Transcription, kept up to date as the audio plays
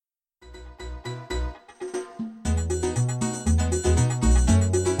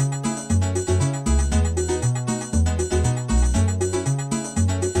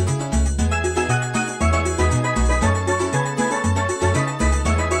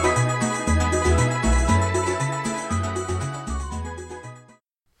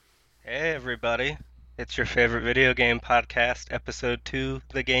everybody. It's your favorite video game podcast, episode 2,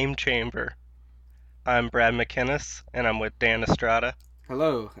 The Game Chamber. I'm Brad McInnes, and I'm with Dan Estrada.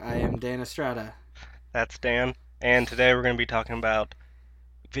 Hello, I am Dan Estrada. That's Dan. And today we're going to be talking about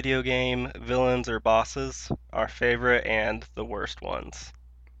video game villains or bosses, our favorite and the worst ones.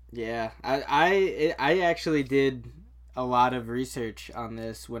 Yeah, I actually did a lot of research on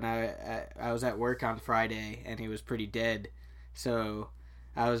this when I was at work on Friday, and he was pretty dead. So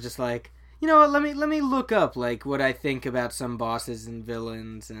I was just like, you know what? Let me look up like what I think about some bosses and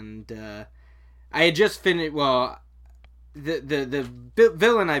villains, and I had just finished. Well, the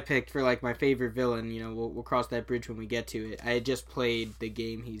villain I picked for like my favorite villain, you know, we'll cross that bridge when we get to it. I had just played the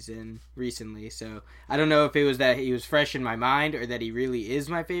game he's in recently, so I don't know if it was that he was fresh in my mind or that he really is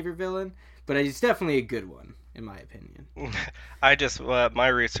my favorite villain, but it's definitely a good one in my opinion. My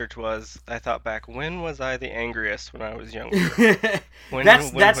research was, I thought back, when was I the angriest when I was younger? When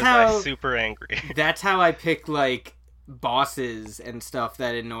that's was how I super angry? that's how I pick like bosses and stuff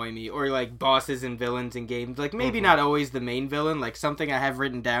that annoy me, or like bosses and villains in games. Like maybe not always the main villain. Like something I have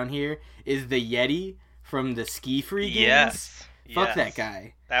written down here is the Yeti from the Ski Free games. Yes. Fuck that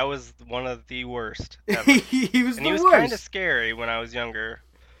guy. That was one of the worst ever. He was And the he was worst. kind of scary when I was younger,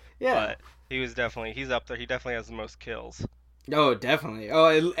 Yeah. but he's up there. He definitely has the most kills. Oh, definitely.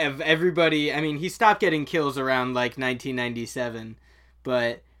 Oh, everybody. I mean, he stopped getting kills around like 1997,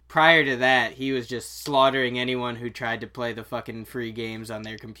 but prior to that, he was just slaughtering anyone who tried to play the fucking free games on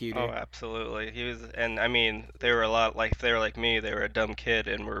their computer. Oh, absolutely. And I mean, they were a lot like, if they were like me, they were a dumb kid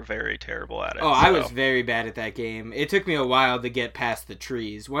and were very terrible at it. Oh, I was very bad at that game. It took me a while to get past the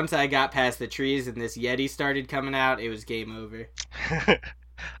trees. Once I got past the trees and this Yeti started coming out, it was game over.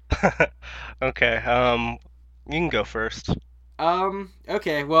 Okay, you can go first.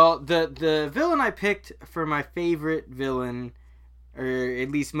 Okay, well, the villain I picked for my favorite villain, or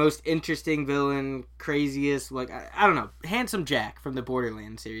at least most interesting villain, craziest, like, I don't know, Handsome Jack from the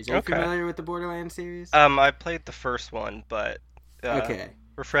Borderlands series. Are you familiar with the Borderlands series? I played the first one, but okay.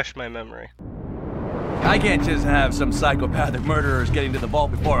 Refresh my memory. I can't just have some psychopathic murderers getting to the vault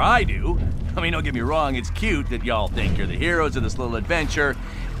before I do. I mean, don't get me wrong, it's cute that y'all think you're the heroes of this little adventure,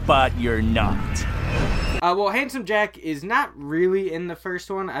 but you're not. Well, Handsome Jack is not really in the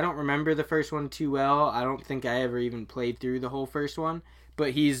first one. I don't remember the first one too well. I don't think I ever even played through the whole first one.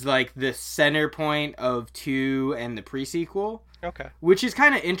 But he's like the center point of 2 and the pre-sequel. Okay. Which is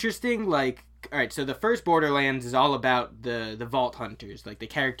kind of interesting. Like, alright, so the first Borderlands is all about the Vault Hunters, like the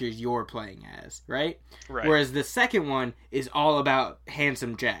characters you're playing as, right? Right. Whereas the second one is all about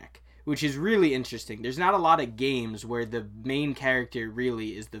Handsome Jack, which is really interesting. There's not a lot of games where the main character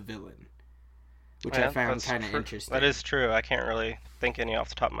really is the villain, which I found kind of interesting. That is true. I can't really think any off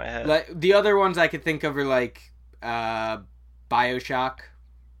the top of my head. Like the other ones I could think of are like BioShock.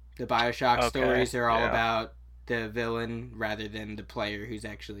 The BioShock stories are all about the villain rather than the player who's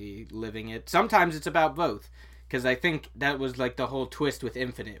actually living it. Sometimes it's about both, because I think that was like the whole twist with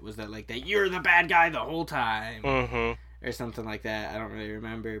Infinite, was that like that you're the bad guy the whole time. Or something like that. I don't really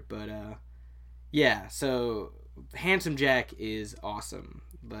remember, but yeah, so Handsome Jack is awesome.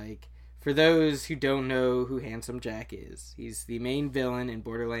 Like, for those who don't know who Handsome Jack is, he's the main villain in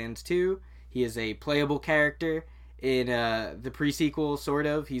Borderlands 2. He is a playable character in the pre-sequel, sort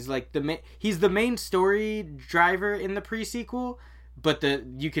of. He's like he's the main story driver in the pre-sequel, but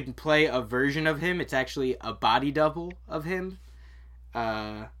you can play a version of him. It's actually a body double of him.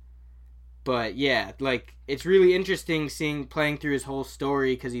 But yeah, like, it's really interesting playing through his whole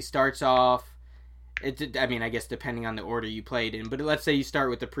story, because he starts off, I mean, I guess depending on the order you played in, but let's say you start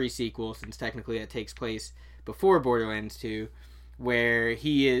with the pre-sequel, since technically that takes place before Borderlands 2, where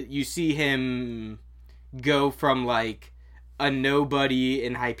you see him go from, like, a nobody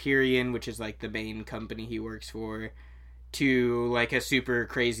in Hyperion, which is, like, the main company he works for, to, like, a super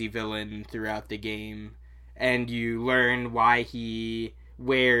crazy villain throughout the game, and you learn why he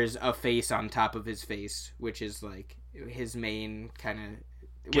wears a face on top of his face, which is like his main kind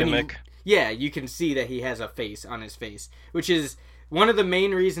of gimmick. You can see that he has a face on his face, which is one of the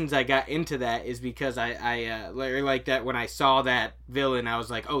main reasons I got into that, is because I like that when I saw that villain, I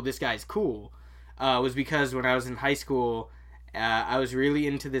was like, oh, this guy's cool. Was because when I was in high school, I was really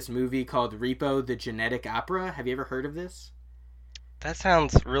into this movie called Repo the Genetic Opera. Have you ever heard of this? That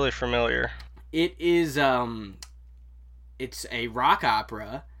sounds really familiar. It is it's a rock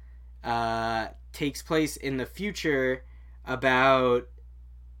opera, takes place in the future about,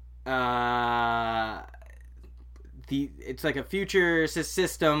 it's like a future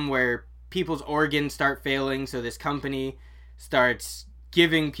system where people's organs start failing, so this company starts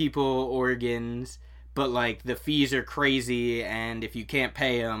giving people organs, but like the fees are crazy, and if you can't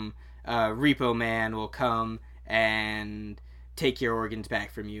pay them, Repo Man will come and take your organs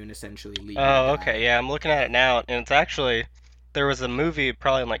back from you and essentially leave you to Oh, die. okay. Yeah, I'm looking at it now, and it's actually there was a movie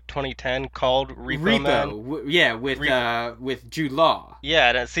probably in like 2010 called Repo Man. With Jude Law. Yeah,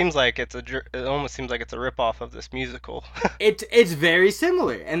 and it seems like it almost seems like it's a ripoff of this musical. It's very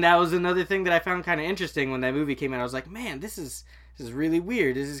similar, and that was another thing that I found kind of interesting when that movie came out. I was like, man, this is really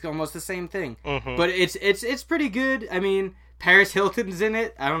weird. This is almost the same thing, but it's pretty good. I mean, Paris Hilton's in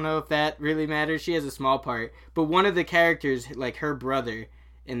it. I don't know if that really matters. She has a small part, but one of the characters, like her brother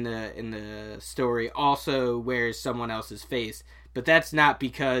in the story, also wears someone else's face. But that's not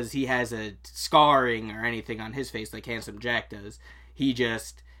because he has a scarring or anything on his face like Handsome Jack does. He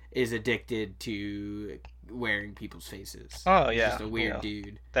just is addicted to wearing people's faces. Oh yeah, He's just a weird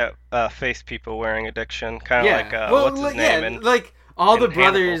dude. That face people wearing addiction, kind of like what's his name? And like all the in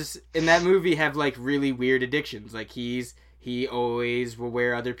brothers in that movie have like really weird addictions. Like he always will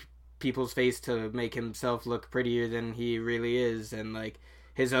wear other people's face to make himself look prettier than he really is, and like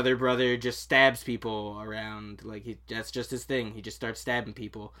his other brother just stabs people around. Like that's just his thing. He just starts stabbing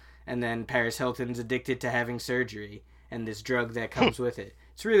people. And then Paris Hilton's addicted to having surgery and this drug that comes with it.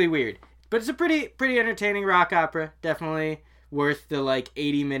 It's really weird. But it's a pretty entertaining rock opera. Definitely worth the like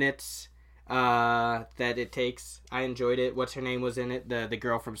 80 minutes that it takes. I enjoyed it. What's her name was in it? The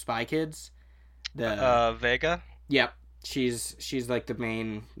girl from Spy Kids. Vega. Yep. She's like the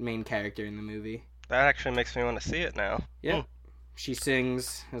main character in the movie. That actually makes me want to see it now. Yeah. She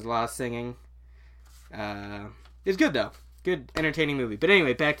sings. There's a lot of singing. It's good though. Good entertaining movie. But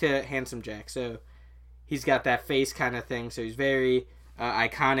anyway, back to Handsome Jack. So he's got that face kind of thing. So he's very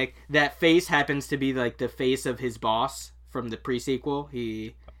iconic. That face happens to be like the face of his boss from the pre-sequel.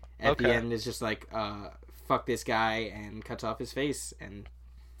 He at the end is just like fuck this guy and cuts off his face, and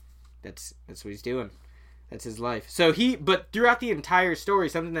that's what he's doing. That's his life. But throughout the entire story,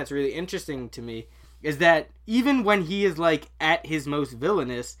 something that's really interesting to me is that even when he is like at his most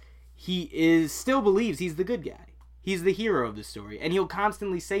villainous, he still believes he's the good guy. He's the hero of the story, and he'll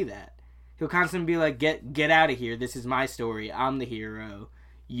constantly say that. He'll constantly be like, "Get out of here! This is my story. I'm the hero.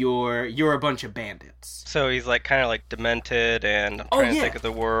 You're a bunch of bandits." So he's like kind of like demented, and I'm trying to think of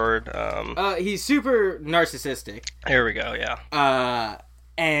the word. He's super narcissistic. Here we go. Yeah.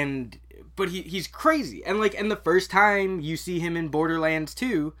 But he's crazy, and the first time you see him in Borderlands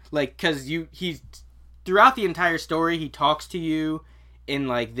 2, like, because he's throughout the entire story he talks to you in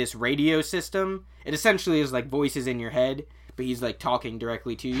like this radio system. It essentially is like voices in your head, but he's like talking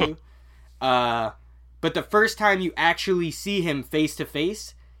directly to you. But the first time you actually see him face to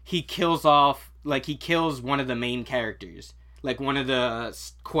face, he kills one of the main characters, like one of the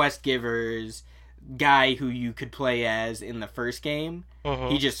quest givers guy who you could play as in the first game.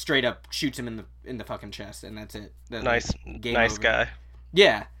 He just straight up shoots him in the fucking chest, and that's it. Nice guy.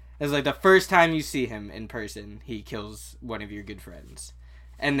 Yeah, it's like the first time you see him in person, he kills one of your good friends,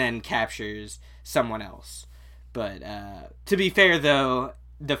 and then captures someone else. But to be fair, though,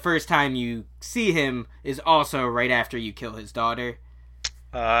 the first time you see him is also right after you kill his daughter.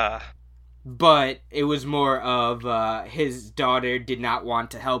 But it was more of his daughter did not want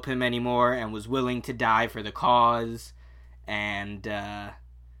to help him anymore and was willing to die for the cause. And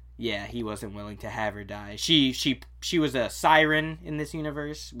he wasn't willing to have her die. She was a siren in this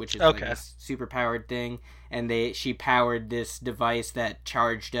universe, which is like this super powered thing. And she powered this device that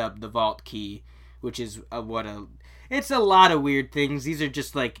charged up the vault key, which is it's a lot of weird things. These are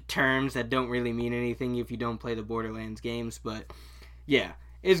just like terms that don't really mean anything if you don't play the Borderlands games. But yeah,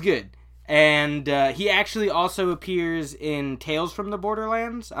 it's good. And he actually also appears in Tales from the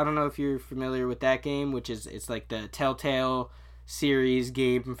Borderlands. I don't know if you're familiar with that game, it's like the Telltale series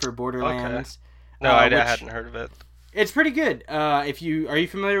game for Borderlands. Okay. No, I hadn't heard of it. It's pretty good. Are you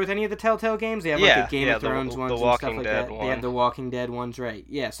familiar with any of the Telltale games? They have like the Game of Thrones ones and stuff like that. They have the Walking Dead ones, right?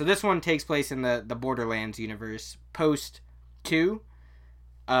 Yeah. So this one takes place in the Borderlands universe post 2,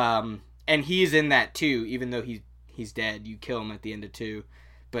 and he's in that too. Even though he's dead, you kill him at the end of 2.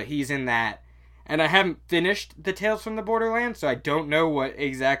 But he's in that. And I haven't finished the Tales from the Borderlands, so I don't know what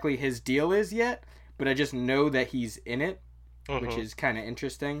exactly his deal is yet. But I just know that he's in it, which is kind of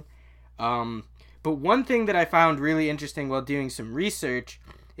interesting. But one thing that I found really interesting while doing some research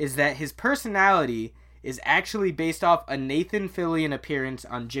is that his personality is actually based off a Nathan Fillion appearance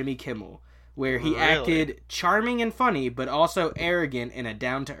on Jimmy Kimmel, where he acted charming and funny, but also arrogant in a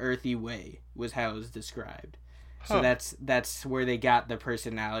down-to-earthy way, was how it was described. So that's where they got the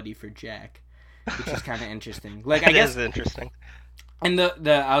personality for Jack, which is kind of interesting. Like I guess is interesting. And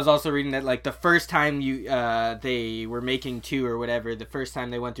I was also reading that like the first time they were making 2 or whatever, the first time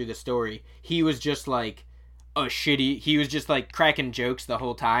they went through the story, he was just like he was just like cracking jokes the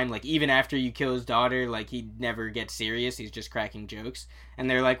whole time. Like even after you kill his daughter, like he never gets serious. He's just cracking jokes. And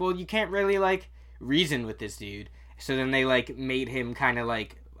they're like, well, you can't really like reason with this dude. So then they like made him kind of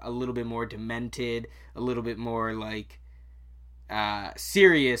like a little bit more demented, a little bit more like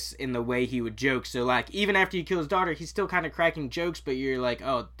serious in the way he would joke. So like even after you kill his daughter, he's still kind of cracking jokes, but you're like,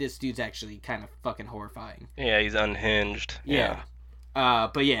 oh, this dude's actually kind of fucking horrifying. Yeah, he's unhinged. Yeah.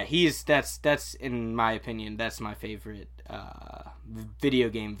 But yeah, that's in my opinion, that's my favorite video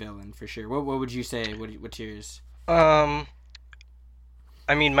game villain for sure. What would you say? What's yours? I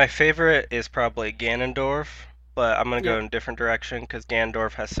mean, my favorite is probably Ganondorf, but I'm gonna go in a different direction because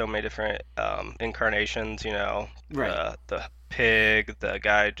Ganondorf has so many different incarnations. You know, right? The pig, the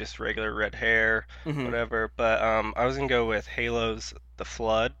guy just regular red hair, whatever. But I was gonna go with Halo's The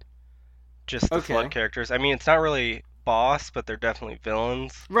Flood, just the Flood characters. I mean, it's not really boss, but they're definitely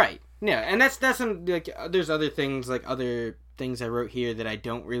villains. Right. Yeah, and that's like there's other things I wrote here that I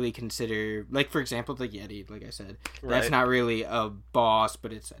don't really consider, like for example the Yeti, like I said. That's not really a boss,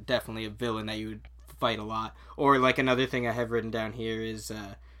 but it's definitely a villain that you would fight a lot. Or like another thing I have written down here is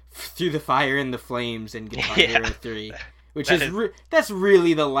Through the Fire and the Flames in Guitar Hero 3, which that's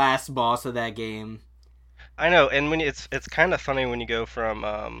really the last boss of that game. I know, and when it's kind of funny when you go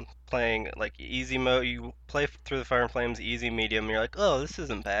from playing like easy mode, you play Through the Fire and Flames easy, medium, and you're like, oh, this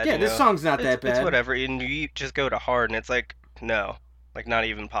isn't bad. Yeah, this song's not that bad. It's whatever, and you just go to hard, and it's like, no, like not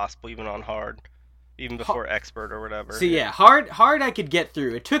even possible, even on hard, even before expert or whatever. So yeah, hard I could get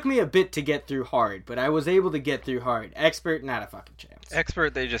through. It took me a bit to get through hard, but I was able to get through hard. Expert, not a fucking chance.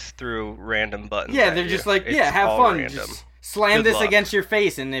 Expert, they just threw random buttons. Yeah, they're just like, yeah, have fun. Random. Just slam this against your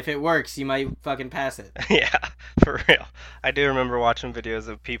face, and if it works, you might fucking pass it. Yeah, for real. I do remember watching videos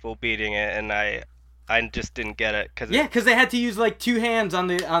of people beating it, and I just didn't get it because they had to use like two hands on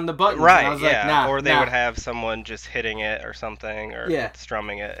the button. Right. I was like, nah, or they would have someone just hitting it or something, or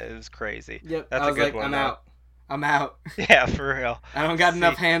strumming it. It was crazy. Yep. That's a good one. I'm out. Yeah, for real. I don't got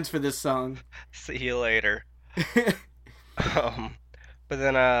enough hands for this song. See you later. But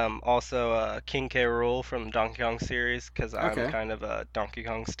then also King K. Rool from the Donkey Kong series, because I'm kind of a Donkey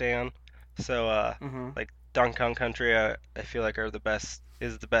Kong stan. So like Donkey Kong Country, I feel like is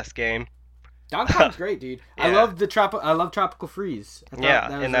the best game. Donkey Kong's great, dude. Yeah. I love Tropical Freeze. And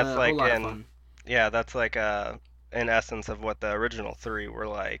that's like that's like in essence of what the original three were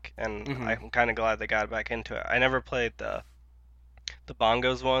like, and I'm kind of glad they got back into it. I never played the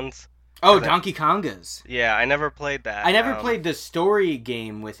bongos ones. Oh, Donkey Kongas. Yeah, I never played that. I never played the story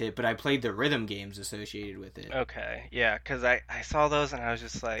game with it, but I played the rhythm games associated with it. Okay, yeah, because I saw those and I was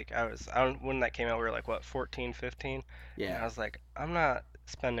just like, when that came out, we were like, what, 14, 15? Yeah. And I was like, I'm not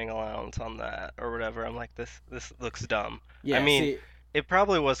spending allowance on that or whatever. I'm like, this looks dumb. Yeah, I mean, it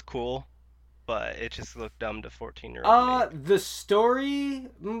probably was cool, but it just looked dumb to 14-year-old me. The story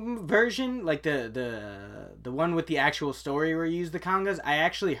version, like the one with the actual story where you use the congas, I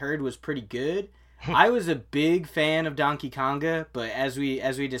actually heard was pretty good. I was a big fan of Donkey Konga, but as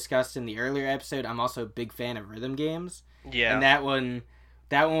we discussed in the earlier episode, I'm also a big fan of rhythm games. Yeah. And that one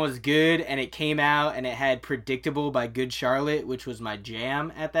was good, and it came out and it had Predictable by Good Charlotte, which was my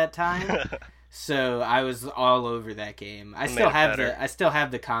jam at that time. So I was all over that game. I still have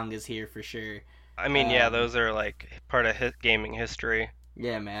the congas here for sure. I mean, those are like part of gaming history.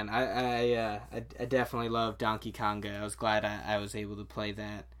 Yeah, man. I definitely love Donkey Konga. I was glad I was able to play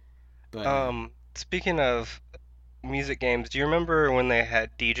that. But speaking of music games, do you remember when they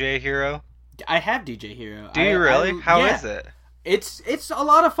had DJ Hero? I have DJ Hero. Do you really? How is it? It's a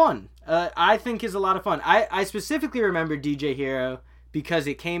lot of fun. I think it's a lot of fun. I specifically remember DJ Hero because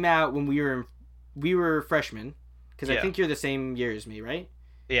it came out when we were freshmen, because I think you're the same year as me, right?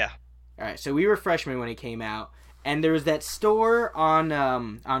 Yeah. All right, so we were freshmen when it came out, and there was that store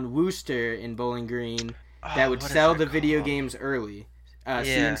on Wooster in Bowling Green that would sell the video games early.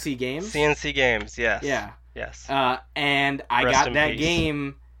 CNC Games? CNC Games, yes. Yeah. Yes. And I got that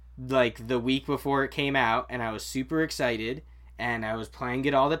game like the week before it came out, and I was super excited, and I was playing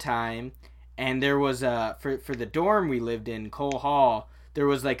it all the time, and there was for the dorm we lived in, Cole Hall, there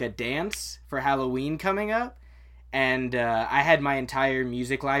was like a dance for Halloween coming up, and I had my entire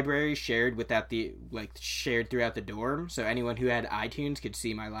music library shared throughout the dorm, so anyone who had iTunes could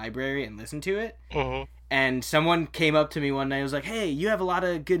see my library and listen to it. Mm-hmm. And someone came up to me one night and was like, "Hey, you have a lot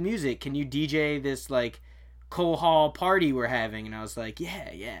of good music. Can you DJ this like Cole Hall party we're having?" And I was like,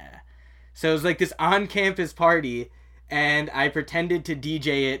 "Yeah." So it was like this on-campus party, and I pretended to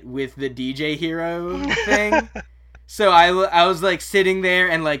DJ it with the DJ Hero thing. So I was like sitting there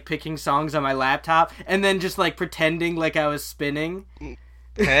and like picking songs on my laptop, and then just like pretending like I was spinning.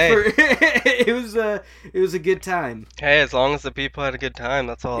 Hey, it was a good time. Hey, as long as the people had a good time,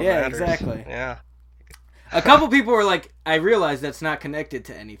 that's all that matters. Yeah, exactly. Yeah. A couple people were like, I realized that's not connected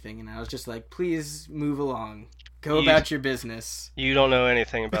to anything, and I was just like, please move along. Go about your business. You don't know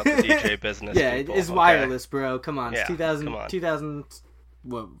anything about the DJ business. Yeah, people, it's wireless, bro. Come on. It's 2000, come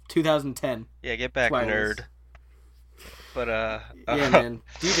on. 2010. Yeah, get back, nerd. But, yeah, man.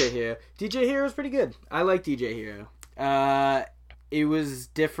 DJ Hero. DJ Hero is pretty good. I like DJ Hero. It was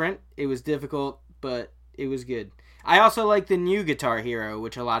different. It was difficult, but it was good. I also like the new Guitar Hero,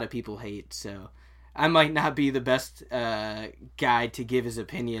 which a lot of people hate, so I might not be the best guy to give his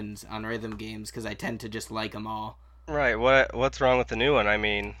opinions on rhythm games because I tend to just like them all. Right. What's wrong with the new one? I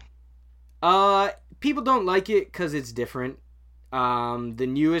mean, people don't like it because it's different. The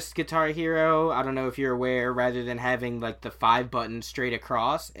newest Guitar Hero, I don't know if you're aware, rather than having like the 5 buttons straight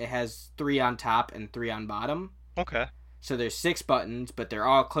across, it has 3 on top and 3 on bottom. Okay. So there's 6 buttons, but they're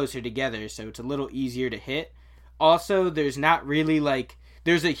all closer together, so it's a little easier to hit. Also, there's not really like...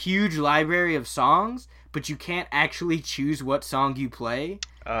 There's a huge library of songs, but you can't actually choose what song you play.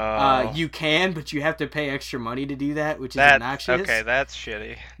 You can, but you have to pay extra money to do that, which is obnoxious. Okay, that's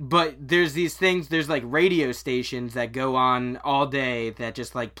shitty. But there's these things, there's like radio stations that go on all day that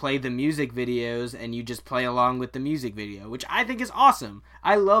just like play the music videos, and you just play along with the music video, which I think is awesome.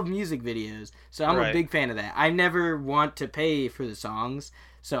 I love music videos, so I'm a big fan of that. I never want to pay for the songs.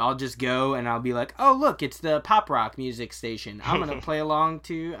 So I'll just go and I'll be like, oh, look, it's the pop rock music station. I'm going to play along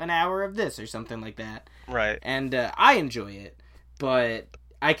to an hour of this or something like that. Right. And I enjoy it, but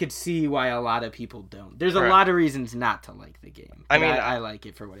I could see why a lot of people don't. There's a lot of reasons not to like the game. I mean, I like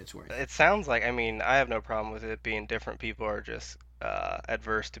it for what it's worth. It sounds like, I mean, I have no problem with it being different. People are just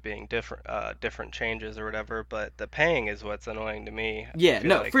adverse to being different changes or whatever, but the paying is what's annoying to me. Yeah,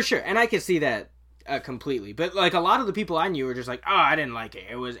 no, for sure. And I can see that. Completely, but like a lot of the people I knew were just like, oh, I didn't like it.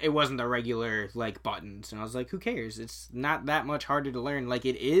 It wasn't the regular like buttons, and I was like, who cares? It's not that much harder to learn. Like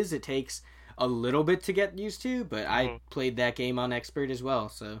it is. It takes a little bit to get used to, but I played that game on expert as well,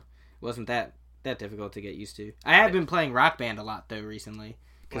 so it wasn't that difficult to get used to. I have been playing Rock Band a lot though recently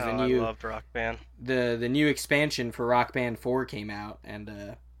because I loved Rock Band. The new expansion for Rock Band 4 came out,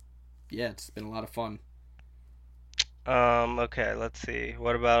 and yeah, it's been a lot of fun. Okay, let's see.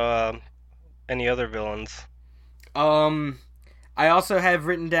 What about any other villains? I also have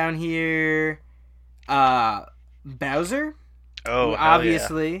written down here Bowser. Oh,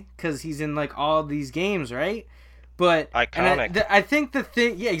 obviously, because he's in like all these games, right? But iconic. I think the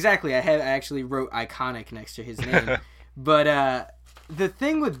thing, yeah, exactly. I actually wrote iconic next to his name. But the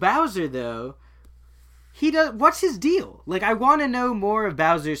thing with Bowser, though, what's his deal? Like, I want to know more of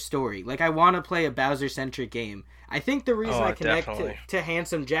Bowser's story. Like, I want to play a Bowser-centric game. I think the reason I connect to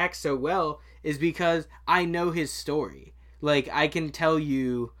Handsome Jack so well is because I know his story. Like, I can tell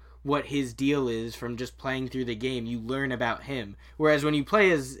you what his deal is from just playing through the game. You learn about him. Whereas when you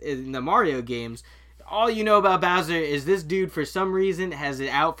play as in the Mario games, all you know about Bowser is this dude, for some reason, has it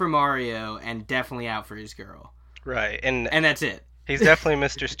out for Mario and definitely out for his girl. Right, and that's it. He's definitely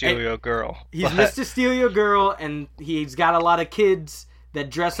Mr. Steal Your Girl. He's Mr. Steal Your Girl, and he's got a lot of kids that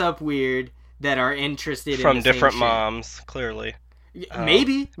dress up weird that are interested from in the different same moms, clearly.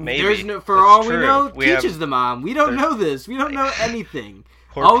 Maybe. Maybe. For all we know, teaches the mom. We don't know this. We don't know anything.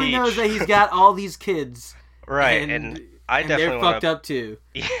 All we know is that he's got all these kids. Right, and I definitely they're fucked up too.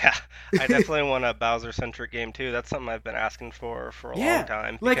 Yeah, I definitely want a Bowser-centric game too. That's something I've been asking for a long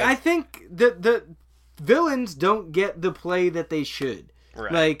time. Like, I think the villains don't get the play that they should.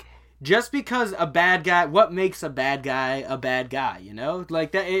 Right. Like, just because a bad guy, what makes a bad guy, you know?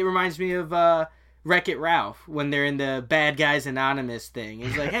 Like, that, it reminds me of Wreck-It Ralph when they're in the Bad Guys Anonymous thing.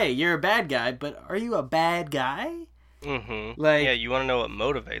 It's like, hey, you're a bad guy, but are you a bad guy? Mm-hmm. Like, yeah, you want to know what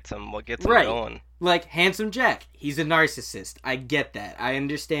motivates him, what gets him going. Like, Handsome Jack, he's a narcissist. I get that. I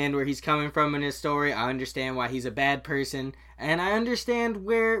understand where he's coming from in his story. I understand why he's a bad person. And I understand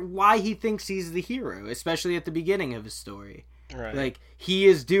why he thinks he's the hero, especially at the beginning of his story. Right. Like, he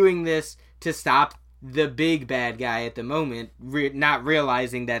is doing this to stop the big bad guy at the moment, not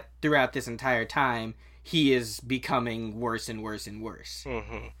realizing that throughout this entire time, he is becoming worse and worse and worse.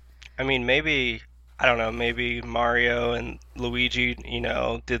 Mm-hmm. I mean, maybe Mario and Luigi,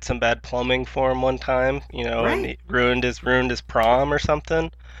 did some bad plumbing for him one time, right. And he ruined his prom or something.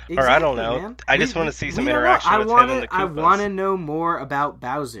 Exactly, or I don't know. Man. I just want to see some interaction with him and the Koopas. I want to know more about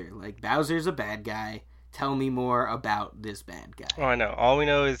Bowser. Like, Bowser's a bad guy. Tell me more about this bad guy. Oh, I know. All we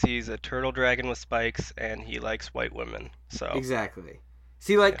know is he's a turtle dragon with spikes, and he likes white women. So exactly.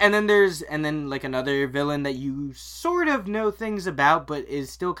 See, like, yeah. and then like another villain that you sort of know things about, but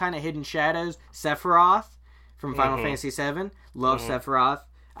is still kind of hidden shadows. Sephiroth from Final Fantasy VII. Love Sephiroth.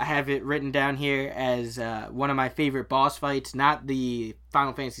 I have it written down here as one of my favorite boss fights. Not the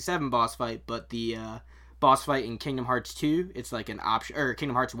Final Fantasy VII boss fight, but the boss fight in Kingdom Hearts 2. It's like an option, or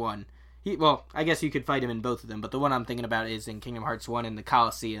Kingdom Hearts 1. Well, I guess you could fight him in both of them, but the one I'm thinking about is in Kingdom Hearts 1 in the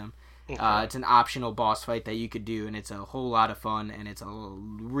Coliseum. Okay. It's an optional boss fight that you could do, and it's a whole lot of fun, and it's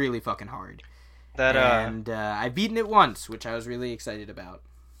really fucking hard. I've beaten it once, which I was really excited about.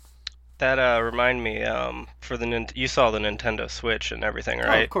 That remind me, for you saw the Nintendo Switch and everything,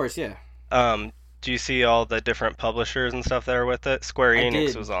 right? Oh, of course, yeah. Do you see all the different publishers and stuff that are with it? Square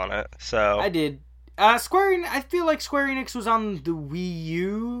Enix was on it, so I did. I feel like Square Enix was on the Wii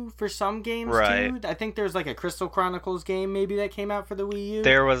U for some games too. I think there's like a Crystal Chronicles game maybe that came out for the Wii U.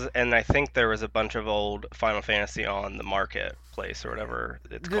 There was, and I think there was a bunch of old Final Fantasy on the Marketplace or whatever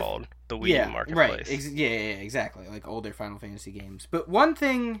it's called, the Wii U Marketplace. Right. Yeah, exactly. Like older Final Fantasy games. But one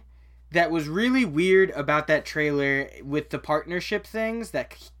thing that was really weird about that trailer with the partnership things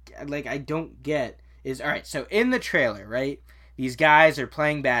that like I don't get is, all right, so in the trailer, right? These guys are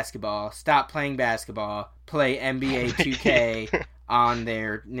playing basketball, stop playing basketball, play NBA 2K on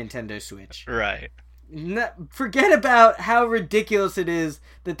their Nintendo Switch. Right. Forget about how ridiculous it is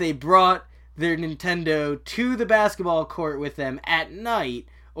that they brought their Nintendo to the basketball court with them at night,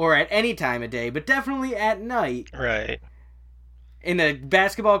 or at any time of day, but definitely at night. Right. In a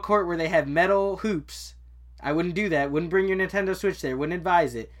basketball court where they have metal hoops. I wouldn't do that. Wouldn't bring your Nintendo Switch there. Wouldn't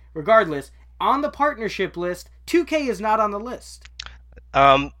advise it. Regardless, on the partnership list, 2K is not on the list.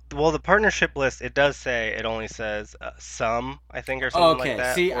 Well, the partnership list, it does say, it only says some, I think, or something like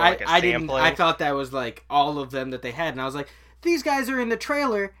that. See, I didn't. I thought that was like all of them that they had, and I was like, these guys are in the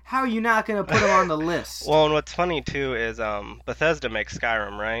trailer. How are you not going to put them on the list? Well, and what's funny too is Bethesda makes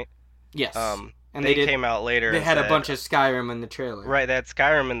Skyrim, right? Yes. And they came out later. They had a bunch of Skyrim in the trailer. Right, they had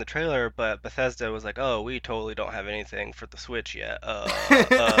Skyrim in the trailer, but Bethesda was like, "Oh, we totally don't have anything for the Switch yet."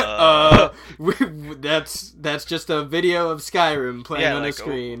 That's just a video of Skyrim playing on a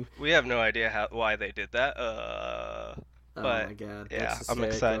screen. We have no idea why they did that. Oh my god! Yeah, I'm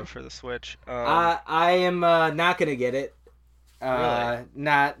excited for the Switch. I am not gonna get it. Really?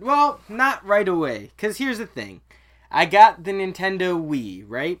 Not right away. Cause here's the thing, I got the Nintendo Wii,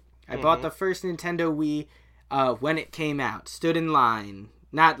 right? I bought the first Nintendo Wii when it came out. Stood in line.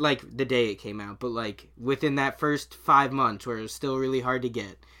 Not like the day it came out, but like within that first 5 months where it was still really hard to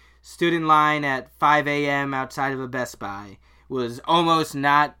get. Stood in line at 5 a.m. outside of a Best Buy. Was almost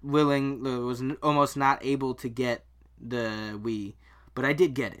not able to get the Wii. But I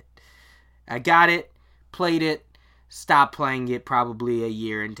did get it. I got it, played it, stopped playing it probably a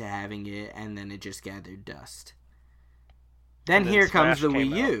year into having it, and then it just gathered dust. Then here comes the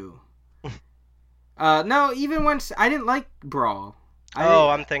Wii U. No, even once I didn't like Brawl.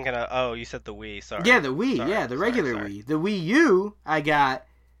 I'm thinking of. You said the Wii. Sorry. Yeah, the Wii. Sorry, the regular Wii. The Wii U I got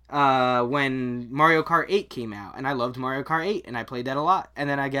when Mario Kart 8 came out, and I loved Mario Kart 8, and I played that a lot. And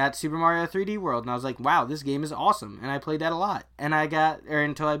then I got Super Mario 3D World, and I was like, wow, this game is awesome, and I played that a lot. And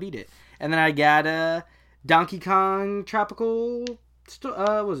until I beat it. And then I got Donkey Kong Tropical.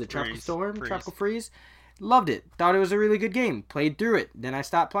 What was it? Tropical Storm? Tropical Freeze. Loved it. Thought it was a really good game. Played through it. Then I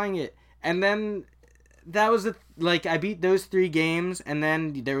stopped playing it. And then that was I beat those 3 games, and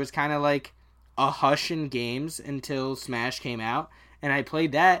then there was kind of like a hush in games until Smash came out, and I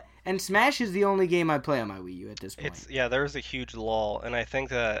played that. And Smash is the only game I play on my Wii U at this point. There was a huge lull, and I think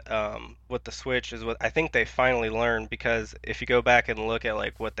that with the Switch is what I think they finally learned, because if you go back and look at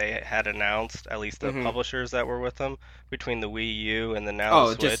like what they had announced, at least the publishers that were with them, between the Wii U and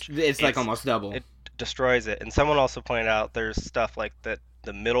the Switch, it's like almost double. It destroys it. And someone also pointed out there's stuff like that,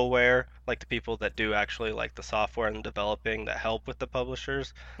 the middleware, like the people that do actually like the software and developing that help with the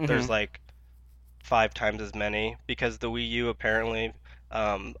publishers, there's like 5 times as many, because the Wii U apparently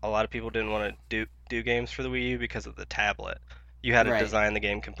a lot of people didn't want to do games for the Wii U because of the tablet. You had to design the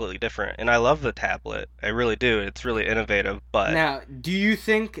game completely different, and I love the tablet. I really do. It's really innovative. But now, do you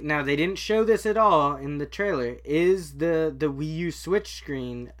think? Now they didn't show this at all in the trailer. Is the Wii U Switch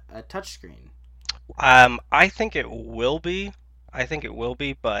screen a touchscreen? I think it will be.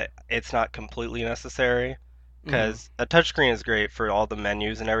 But it's not completely necessary, because a touchscreen is great for all the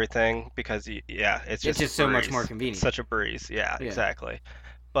menus and everything, because it's just so much more convenient. Such a breeze. Yeah, exactly.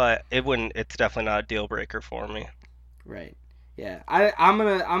 But it's definitely not a deal breaker for me. Right. Yeah. I'm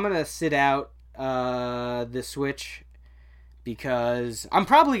gonna sit out the Switch, because I'm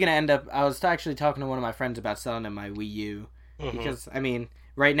probably gonna end up. I was actually talking to one of my friends about selling him my Wii U, because I mean,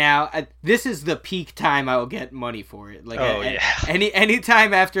 right now, this is the peak time I will get money for it. Like, yeah. any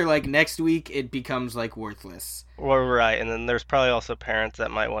time after like next week, it becomes like worthless. Well, right, and then there's probably also parents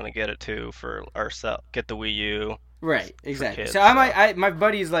that might want to get it too get the Wii U. Right, exactly. Kids, so my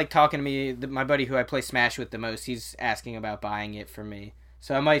buddy's like talking to me. My buddy who I play Smash with the most, he's asking about buying it for me.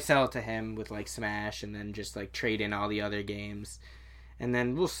 So I might sell it to him with like Smash, and then just like trade in all the other games, and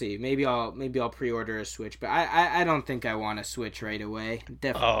then we'll see. Maybe I'll pre-order a Switch, but I don't think I want a Switch right away.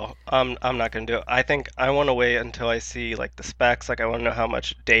 Definitely. Oh, I'm not gonna do it. I think I want to wait until I see like the specs. Like I want to know how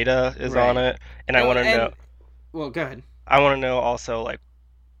much data is on it, and I want to know. Well, go ahead. I want to know also like,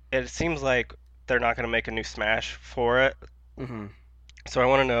 it seems like they're not gonna make a new Smash for it. Mm-hmm. So I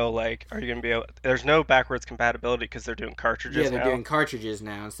want to know, like, are you going to be able... There's no backwards compatibility because they're doing cartridges now. Yeah, they're doing cartridges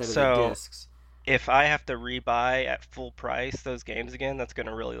now instead of the discs. If I have to rebuy at full price those games again, that's going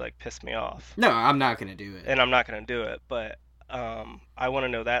to really, like, piss me off. No, I'm not going to do it. And I'm not going to do it, but I want to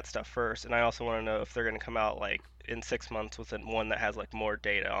know that stuff first. And I also want to know if they're going to come out, like, in 6 months with one that has, like, more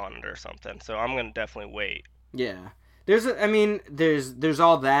data on it or something. So I'm going to definitely wait. Yeah. There's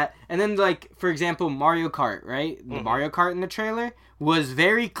all that, and then like for example Mario Kart, right? The Mario Kart in the trailer was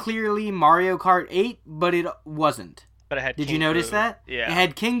very clearly Mario Kart 8, but it wasn't. But it had. Did you notice that? Yeah. It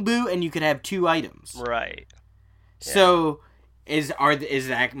had King Boo, and you could have 2 items. Right. Yeah. So is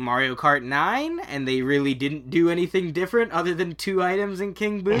that Mario Kart 9, and they really didn't do anything different other than 2 items in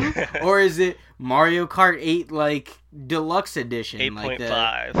King Boo, or is it Mario Kart 8 like deluxe edition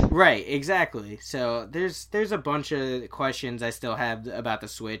 8.5? Right, exactly. So there's a bunch of questions I still have about the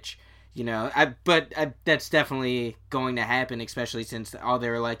Switch, you know. But that's definitely going to happen, especially since all they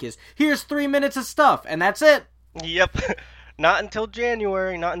were like is here's 3 minutes of stuff and that's it. Yep. Not until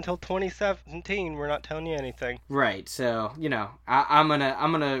January, not until 2017. We're not telling you anything. Right. So, you know, I'm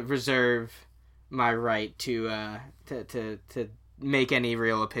gonna reserve my right to make any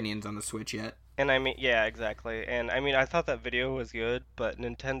real opinions on the Switch yet. And I mean, yeah, exactly. And I mean, I thought that video was good, but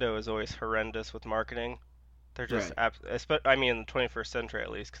Nintendo is always horrendous with marketing. They're just, I mean, in the 21st century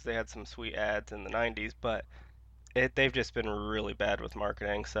at least, because they had some sweet ads in the 90s, but they've just been really bad with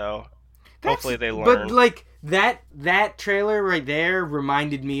marketing. So hopefully they learn. But like that trailer right there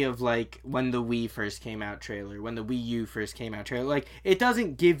reminded me of like when the Wii first came out trailer, when the Wii U first came out trailer. Like it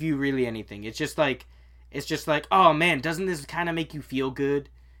doesn't give you really anything. It's just like, oh man, doesn't this kind of make you feel good?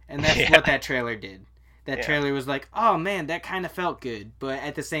 And that's what that trailer did. That trailer was like, oh man, that kind of felt good. But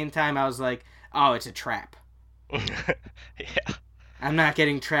at the same time, I was like, oh, it's a trap. Yeah. I'm not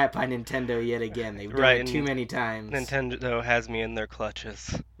getting trapped by Nintendo yet again. They've done it too many times. Nintendo has me in their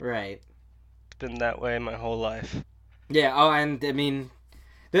clutches. Right. It's been that way my whole life. Yeah, oh, and I mean,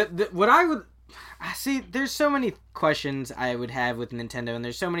 what I would... See, there's so many questions I would have with Nintendo, and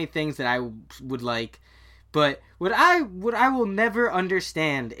there's so many things that I would like... But what I will never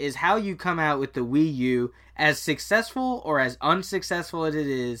understand is how you come out with the Wii U, as successful or as unsuccessful as it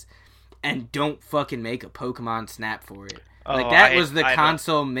is, and don't fucking make a Pokemon Snap for it. Like, that was the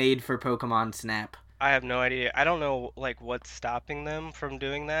console made for Pokemon Snap. I have no idea. I don't know, like, what's stopping them from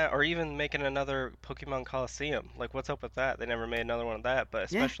doing that, or even making another Pokemon Coliseum. Like, what's up with that? They never made another one of that, but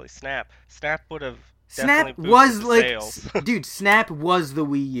especially Snap. Snap would have Snap was like, sales. Dude, Snap was the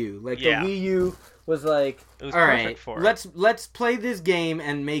Wii U. Like, the Wii U was like, all right, let's play this game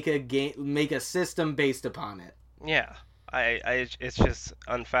and make a system based upon it. Yeah. It's just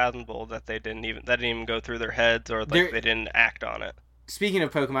unfathomable that that didn't even go through their heads, or like they didn't act on it. Speaking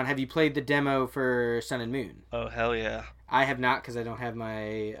of Pokemon, have you played the demo for Sun and Moon? Oh, hell yeah. I have not, because I don't have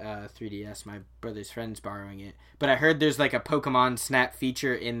my 3DS. My brother's friend's borrowing it. But I heard there's like a Pokemon Snap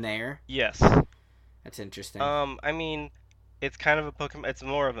feature in there. Yes. That's interesting. I mean, it's kind of a Pokemon... It's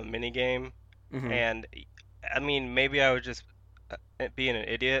more of a mini-game. Mm-hmm. And, I mean, maybe I was just being an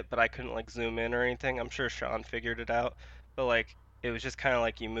idiot, but I couldn't, like, zoom in or anything. I'm sure Sean figured it out. But, like, it was just kind of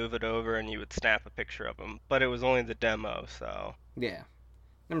like you move it over and you would snap a picture of them. But it was only the demo, so... Yeah.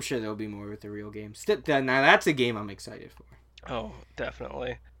 I'm sure there'll be more with the real game. Now, that's a game I'm excited for. Oh,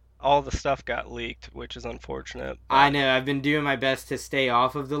 definitely. All the stuff got leaked, which is unfortunate. But... I know. I've been doing my best to stay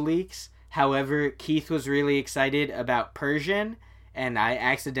off of the leaks. However, Keith was really excited about Persian, and I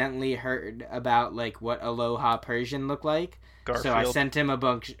accidentally heard about like what Aloha Persian looked like. Garfield. So I sent him a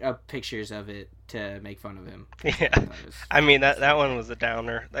bunch of pictures of it to make fun of him. Yeah, I mean that one was a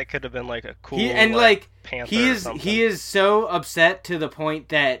downer. That could have been like a cool panther he is so upset to the point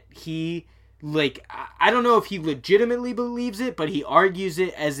that he like I don't know if he legitimately believes it, but he argues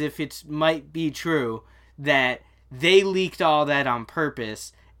it as if it might be true that they leaked all that on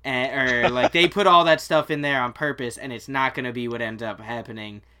purpose. Or like they put all that stuff in there on purpose, and it's not going to be what ends up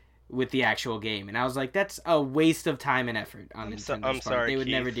happening with the actual game, and I was like, that's a waste of time and effort on Nintendo's part. I'm sorry, they would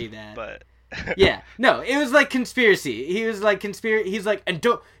Keith, never do that. But yeah, no, it was like conspiracy. He was like He's like, and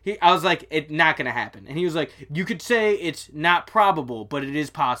don't. I was like, it's not gonna happen. And he was like, you could say it's not probable, but it is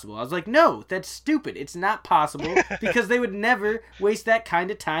possible. I was like, no, that's stupid. It's not possible because they would never waste that kind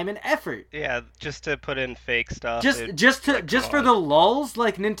of time and effort. Yeah, just to put in fake stuff. Just for the lulz.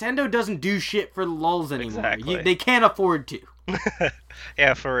 Like, Nintendo doesn't do shit for the lulz anymore. Exactly. They can't afford to.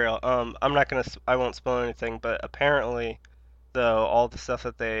 Yeah, for real. I won't spoil anything, but apparently, though, all the stuff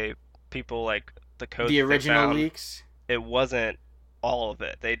that people like the code, the original found, leaks, it wasn't all of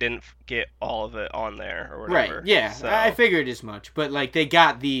it. They didn't get all of it on there or whatever. Right? Yeah, so, I figured as much. But like, they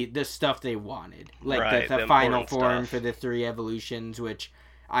got the stuff they wanted, like right, the final form stuff. for the 3 evolutions, which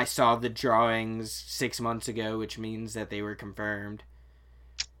I saw the drawings 6 months ago, which means that they were confirmed.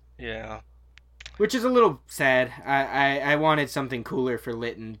 Yeah. Which is a little sad. I wanted something cooler for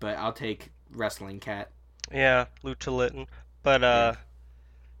Litten, but I'll take Wrestling Cat. Yeah, Lucha Litten. But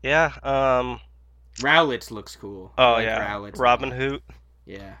yeah. Rowlitz looks cool. Oh yeah, Rowlitz Robin Hoot.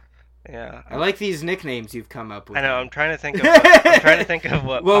 Yeah. Yeah. I like these nicknames you've come up with. I know. I'm trying to think of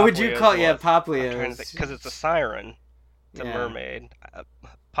what. What would you call? Yeah, Poplio. Because it's a siren. It's a mermaid.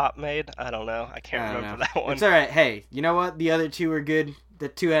 Pop maid? I don't know. I can't remember that one. It's alright. Hey, you know what? The other 2 are good. The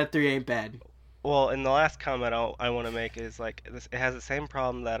 2 out of 3 ain't bad. Well, and the last comment I want to make is like this. It has the same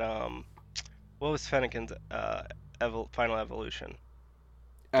problem that what was Fennekin's final evolution?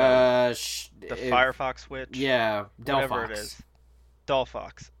 The Firefox Witch. Yeah, Delphox. Whatever it is.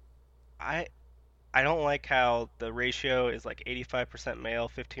 Delphox. I don't like how the ratio is like 85% male,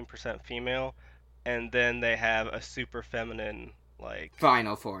 15% female, and then they have a super feminine like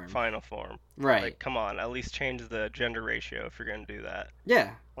final form. Right. Like, come on, at least change the gender ratio if you're gonna do that.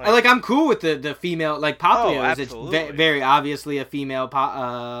 Yeah. I'm cool with the female, like Poplio. It's very obviously a female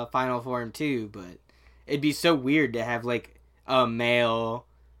final form too, but it'd be so weird to have like a male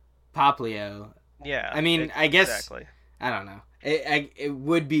Poplio. Yeah. I mean, I guess exactly. I don't know. It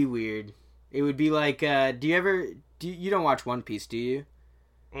would be weird. It would be like, you don't watch One Piece, do you?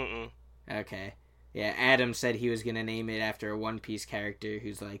 Mm-mm. Okay. Yeah, Adam said he was going to name it after a One Piece character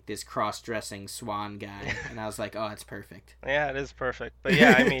who's like this cross-dressing swan guy. And I was like, oh, it's perfect. Yeah, it is perfect. But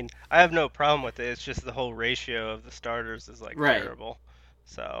yeah, I mean, I have no problem with it. It's just the whole ratio of the starters is like terrible.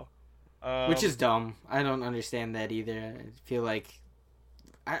 So, which is dumb. I don't understand that either. I feel like,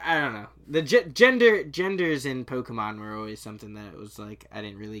 I don't know. The genders in Pokemon were always something that was like, I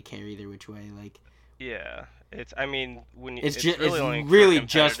didn't really care either which way. Like, yeah, I mean, when it's really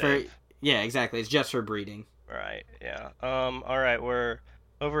just for. Yeah, exactly. It's just for breeding. Right, yeah. All right, we're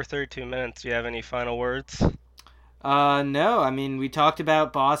over 32 minutes. Do you have any final words? No. I mean, we talked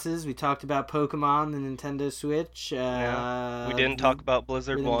about bosses. We talked about Pokemon, the Nintendo Switch. We didn't talk about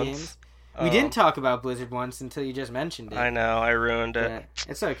Blizzard once. Games. We didn't talk about Blizzard once until you just mentioned it. I know, I ruined it. Yeah,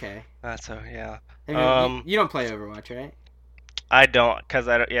 it's okay. That's yeah. I mean, you don't play Overwatch, right? I don't, because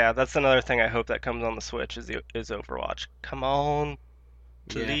that's another thing I hope that comes on the Switch is Overwatch. Come on.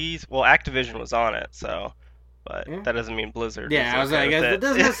 Please. Yeah. Well, Activision was on it, so, but that doesn't mean Blizzard. Yeah, I was like, that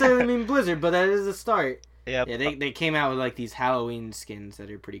doesn't necessarily mean Blizzard, but that is a start. Yep. Yeah, they came out with like these Halloween skins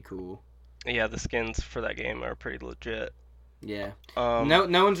that are pretty cool. Yeah, the skins for that game are pretty legit. Yeah.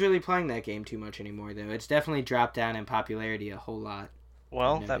 No one's really playing that game too much anymore, though. It's definitely dropped down in popularity a whole lot.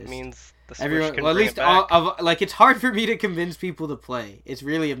 Well, that means the Switch can at least it's hard for me to convince people to play. It's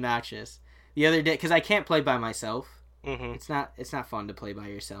really obnoxious. The other day, because I can't play by myself. Mm-hmm. It's not fun to play by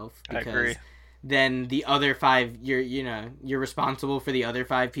yourself because I agree. Then the other 5 you're responsible for the other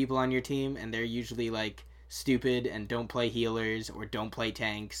 5 people on your team, and they're usually like stupid and don't play healers or don't play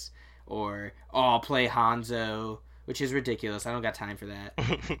tanks or I'll play Hanzo, which is ridiculous. I don't got time for that.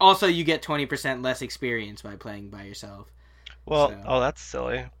 Also, you get 20% less experience by playing by yourself. Well, that's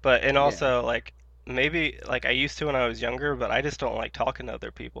silly. But also like maybe like I used to when I was younger, but I just don't like talking to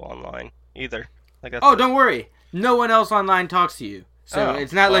other people online either. Like don't worry. No one else online talks to you. So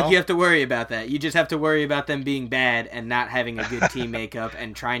it's not like you have to worry about that. You just have to worry about them being bad and not having a good team makeup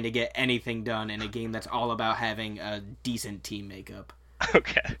and trying to get anything done in a game that's all about having a decent team makeup.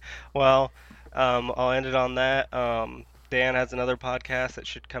 Okay. Well, I'll end it on that. Dan has another podcast that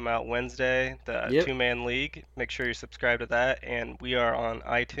should come out Wednesday, the Two-Man League. Make sure you subscribe to that. And we are on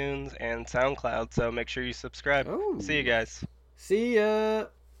iTunes and SoundCloud, so make sure you subscribe. Ooh. See you guys. See ya.